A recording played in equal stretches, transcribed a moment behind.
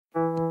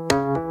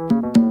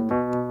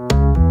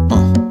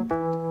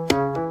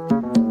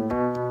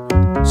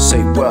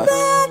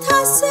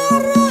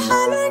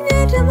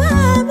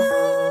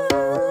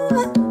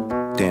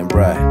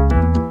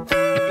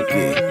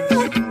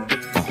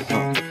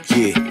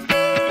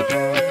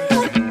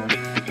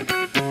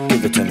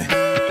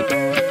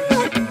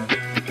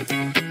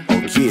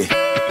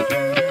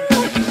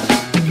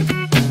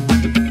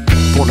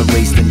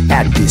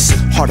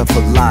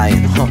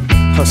lion,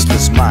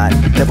 hustler's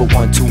mind, never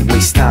one to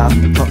waste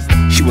time,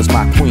 She was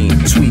my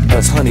queen, sweet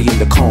as honey in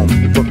the comb,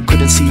 but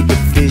couldn't see the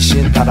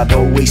vision, thought I'd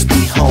always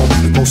be home.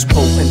 Most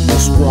potent,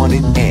 most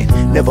wanted,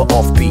 and never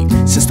offbeat.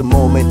 Since the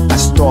moment I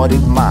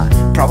started my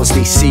prowess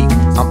they seek,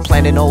 I'm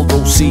planting all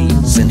those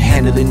seeds and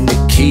handling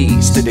the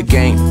keys to the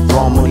game.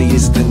 Rawmny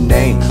is the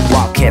name,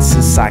 Wildcat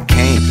since I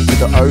came to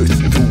the earth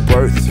through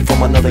birth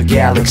from another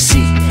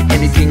galaxy.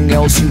 Anything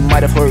else you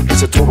might have heard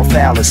is a total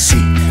fallacy.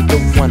 The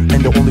one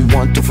and the only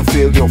one to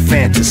fulfill your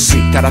fantasy.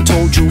 That I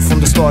told you from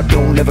the start,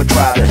 don't ever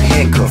try to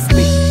handcuff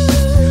me.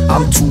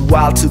 I'm too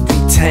wild to be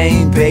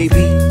tamed,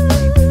 baby.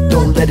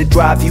 Don't let it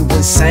drive you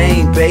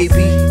insane,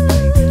 baby.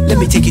 Let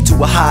me take you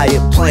to a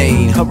higher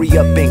plane. Hurry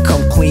up and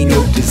come clean,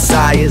 your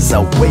desires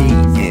are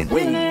waiting.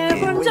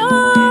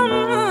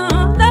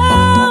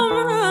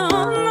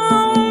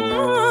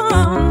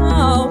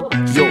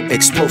 Your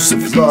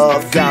explosive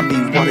love got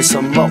me wanting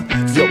some more.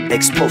 Your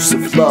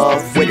explosive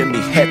love weighing me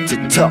head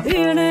to toe.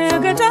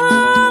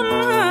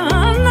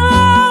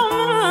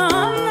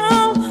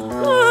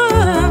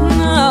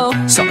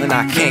 Something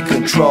I can't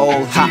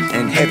control, hot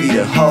and heavy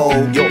to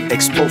hold. Your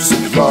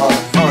explosive love,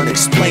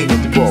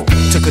 unexplainable.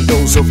 Took a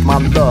dose of my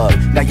love,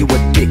 now you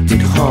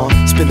addicted,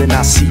 Spilling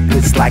our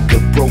secrets like a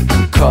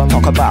broken cup.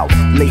 Talk about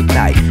late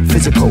night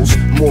physicals,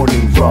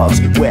 morning rubs.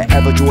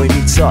 Wherever joy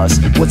meets us,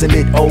 wasn't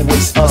it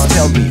always us?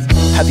 Tell me,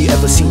 have you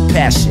ever seen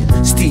passion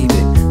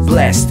steaming,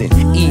 blasting,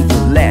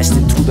 even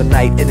lasting through the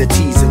night in a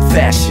teasing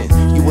fashion?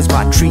 You was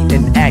my treat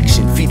in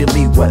action, feeding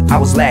me what I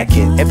was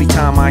lacking. Every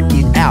time I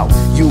get out,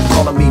 you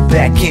calling me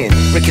back in.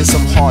 Breaking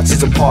some hearts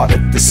is a part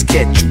of the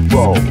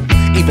schedule.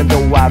 Even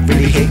though I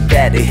really hate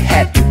that it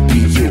had to be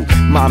you.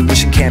 My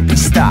mission can't be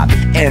stopped,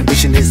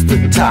 ambition is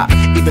the top.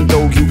 Even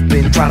though you've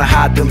been trying to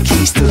hide them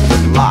keys to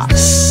the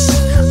locks.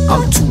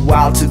 I'm too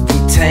wild to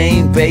be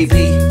tamed,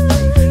 baby.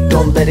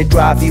 Don't let it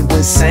drive you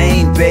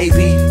insane,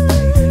 baby.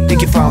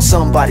 Think you found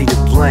somebody to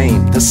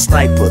blame. The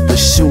sniper, the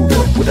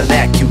shooter with an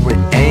accurate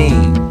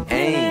aim.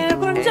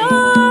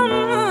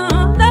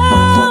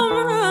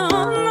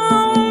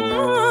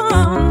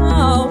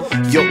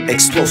 Your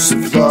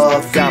explosive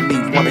love got me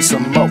wanting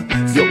some more.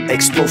 Your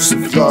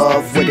explosive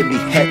love weighing me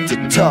head to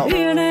toe.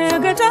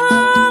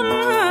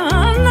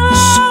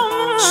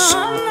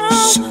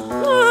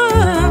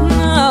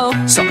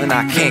 Something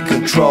I can't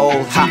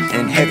control, hot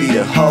and heavy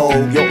to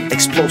hold. Your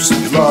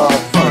explosive love,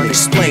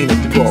 unexplainable.